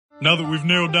Now that we've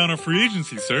narrowed down our free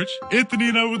agency search, Anthony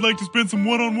and I would like to spend some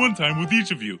one-on-one time with each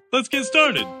of you. Let's get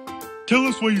started. Tell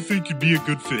us why you think you'd be a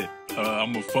good fit.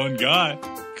 I'm a fun guy.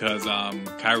 Cause I'm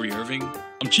Kyrie Irving.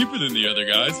 I'm cheaper than the other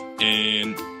guys.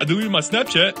 And I deleted my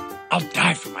Snapchat. I'll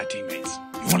die for my teammates.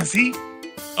 You wanna see?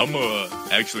 I'm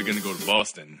actually gonna go to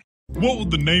Boston. What would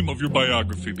the name of your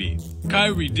biography be?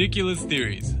 Kyrie Ridiculous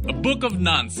Theories. A book of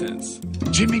nonsense.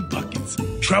 Jimmy Buckets.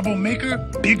 Troublemaker,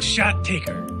 big shot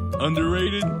taker.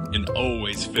 Underrated and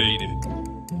always faded.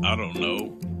 I don't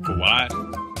know. Kawhi?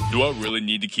 Do I really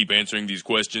need to keep answering these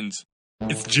questions?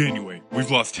 It's January. We've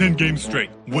lost 10 games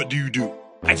straight. What do you do?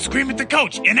 I'd scream at the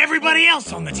coach and everybody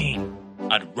else on the team.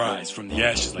 I'd rise from the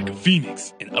ashes like a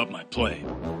phoenix and up my play.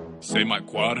 Say my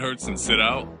quad hurts and sit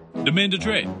out. Demand a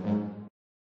trade.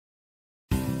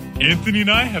 Anthony and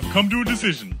I have come to a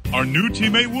decision. Our new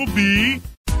teammate will be